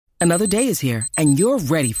Another day is here, and you're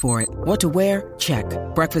ready for it. What to wear? Check.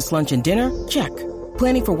 Breakfast, lunch, and dinner? Check.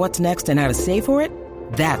 Planning for what's next and how to save for it?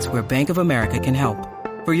 That's where Bank of America can help.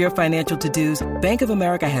 For your financial to-dos, Bank of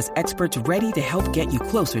America has experts ready to help get you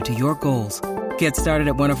closer to your goals. Get started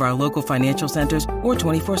at one of our local financial centers or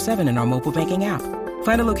 24/7 in our mobile banking app.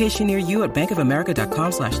 Find a location near you at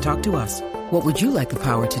bankofamerica.com/talktous. What would you like the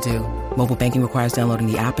power to do? Mobile banking requires downloading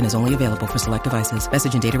the app and is only available for select devices.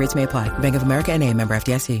 Message and data rates may apply. Bank of America N.A., member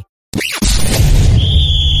FDIC.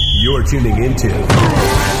 You're tuning into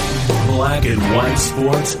Black and White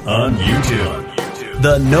Sports on YouTube.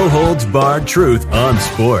 The no-holds-barred truth on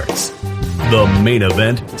sports. The main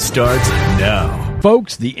event starts now.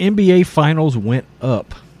 Folks, the NBA Finals went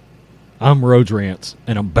up. I'm Rhodes Rants,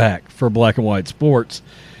 and I'm back for Black and White Sports.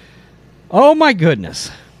 Oh my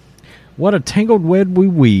goodness. What a tangled web we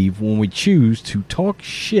weave when we choose to talk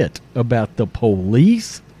shit about the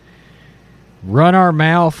police, run our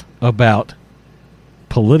mouth about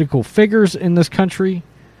political figures in this country,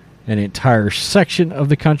 an entire section of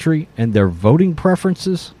the country and their voting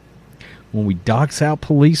preferences, when we dox out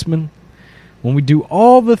policemen, when we do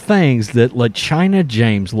all the things that LeBron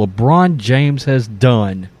James has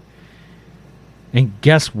done. And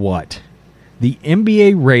guess what? The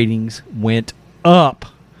NBA ratings went up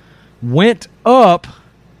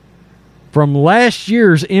from last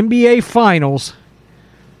year's NBA Finals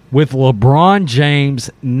with LeBron James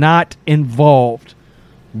not involved.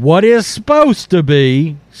 What is supposed to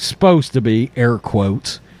be, air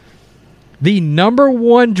quotes, the number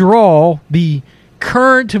one draw, the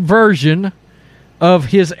current version of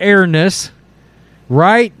his airness,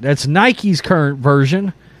 right? That's Nike's current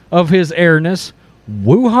version of his airness.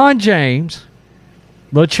 Wuhan James,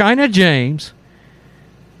 LeChina James,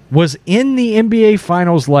 was in the NBA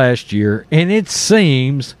Finals last year, and it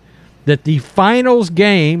seems that the Finals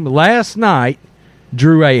game last night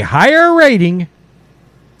drew a higher rating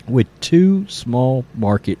with two small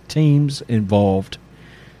market teams involved.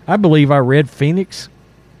 I believe I read Phoenix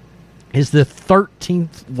is the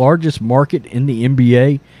 13th largest market in the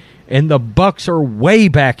NBA, and the Bucks are way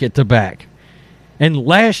back at the back. And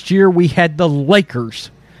last year we had the Lakers.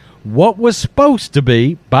 What was supposed to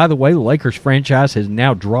be, by the way, the Lakers franchise has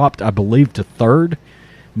now dropped, I believe, to third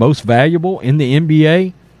most valuable in the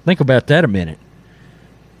NBA. Think about that a minute.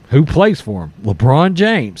 Who plays for him? LeBron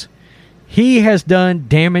James. He has done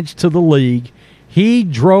damage to the league. He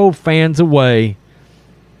drove fans away.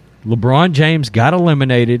 LeBron James got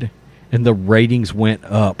eliminated, and the ratings went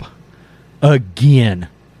up. Again,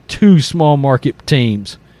 two small market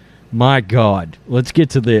teams. My God. Let's get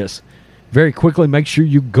to this. Very quickly, make sure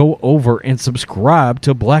you go over and subscribe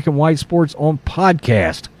to Black and White Sports on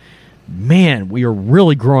podcast. Man, we are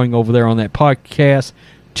really growing over there on that podcast.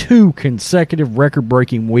 2 consecutive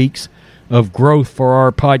record-breaking weeks of growth for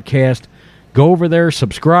our podcast. Go over there,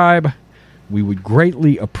 subscribe. We would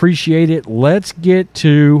greatly appreciate it. Let's get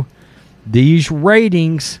to these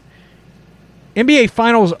ratings. NBA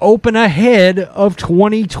Finals open ahead of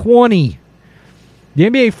 2020. The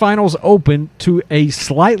NBA Finals opened to a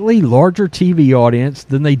slightly larger TV audience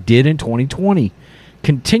than they did in 2020,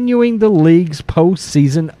 continuing the league's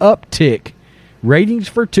postseason uptick. Ratings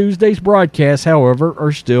for Tuesday's broadcast, however,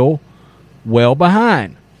 are still well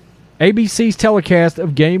behind. ABC's telecast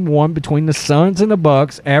of Game 1 between the Suns and the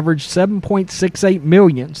Bucks averaged 7.68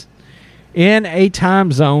 million in a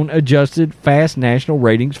time zone adjusted fast national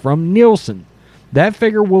ratings from Nielsen. That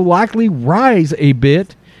figure will likely rise a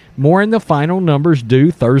bit more in the final numbers due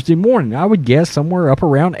Thursday morning. I would guess somewhere up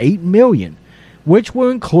around 8 million, which will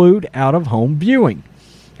include out-of-home viewing.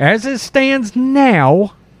 As it stands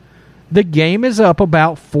now, the game is up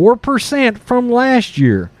about 4% from last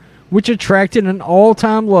year, which attracted an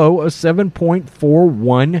all-time low of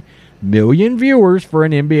 7.41 million viewers for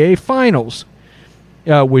an NBA Finals.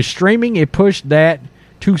 With streaming, it pushed that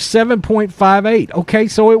to 7.58. Okay,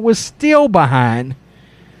 so it was still behind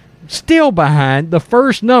the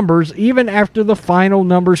first numbers, even after the final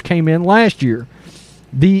numbers came in last year.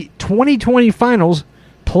 The 2020 Finals,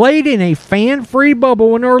 played in a fan-free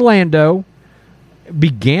bubble in Orlando,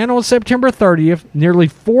 began on September 30th, nearly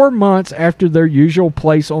 4 months after their usual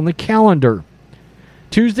place on the calendar.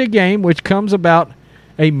 Tuesday game, which comes about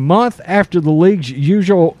a month after the league's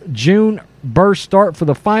usual June burst start for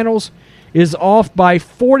the Finals, is off by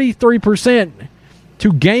 43%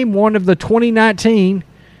 to Game 1 of the 2019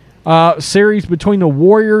 series between the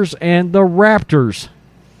Warriors and the Raptors.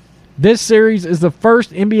 This series is the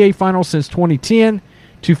first NBA Finals since 2010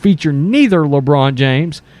 to feature neither LeBron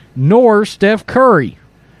James nor Steph Curry.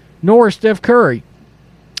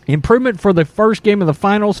 In Improvement for the first game of the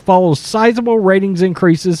finals follows sizable ratings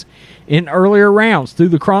increases in earlier rounds. Through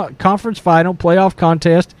the conference final playoff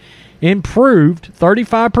contest, improved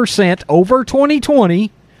 35% over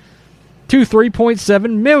 2020 to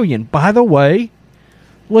 3.7 million. By the way,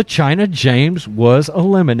 LaChina James was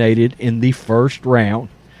eliminated in the first round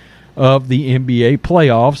of the NBA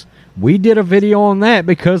playoffs. We did a video on that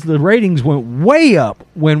because the ratings went way up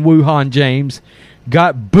when Wuhan James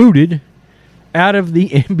got booted out of the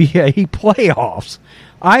NBA playoffs.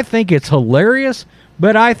 I think it's hilarious,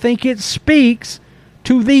 but I think it speaks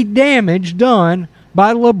to the damage done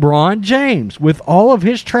by LeBron James with all of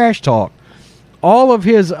his trash talk. All of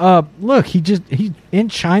his, he's in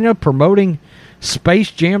China promoting Space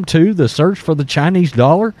Jam 2, the search for the Chinese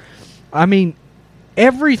dollar. I mean,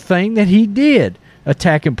 everything that he did,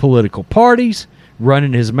 attacking political parties,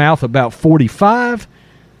 running his mouth about 45,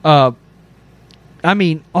 all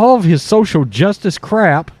of his social justice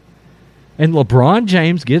crap, and LeBron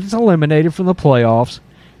James gets eliminated from the playoffs,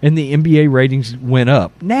 and the NBA ratings went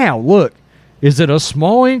up. Now, look, is it a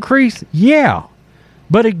small increase? Yeah.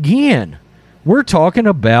 But again, we're talking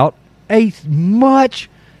about a much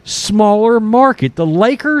smaller market. The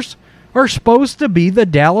Lakers are supposed to be the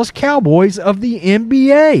Dallas Cowboys of the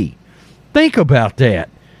NBA. Think about that.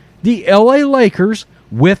 The LA Lakers,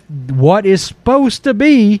 with what is supposed to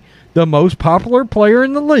be the most popular player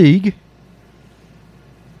in the league,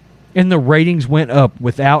 and the ratings went up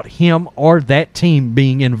without him or that team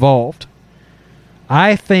being involved.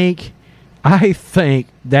 I think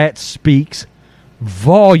that speaks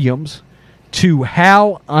volumes to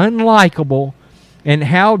how unlikable and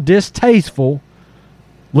how distasteful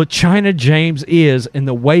LaChina James is and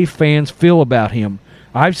the way fans feel about him.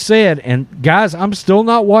 I've said, and guys, I'm still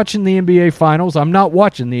not watching the NBA Finals. I'm not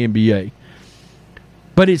watching the NBA.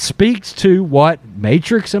 But it speaks to what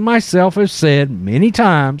Matrix and myself have said many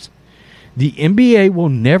times. The NBA will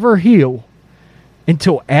never heal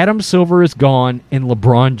until Adam Silver is gone and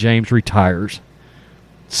LeBron James retires.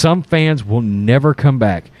 Some fans will never come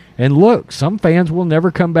back. And look, some fans will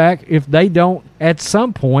never come back if they don't, at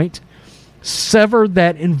some point, sever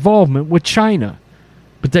that involvement with China.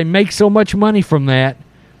 But they make so much money from that,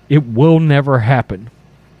 it will never happen.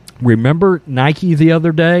 Remember Nike the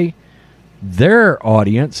other day? Their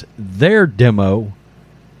audience, their demo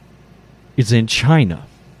is in China.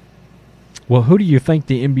 Well, who do you think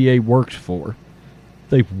the NBA works for?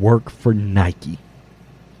 They work for Nike.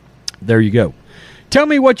 There you go. Tell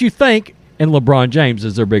me what you think, and LeBron James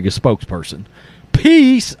is their biggest spokesperson.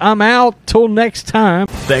 Peace. I'm out. Till next time.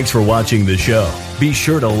 Thanks for watching the show. Be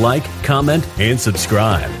sure to like, comment, and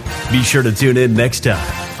subscribe. Be sure to tune in next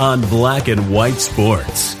time on Black and White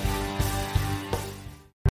Sports.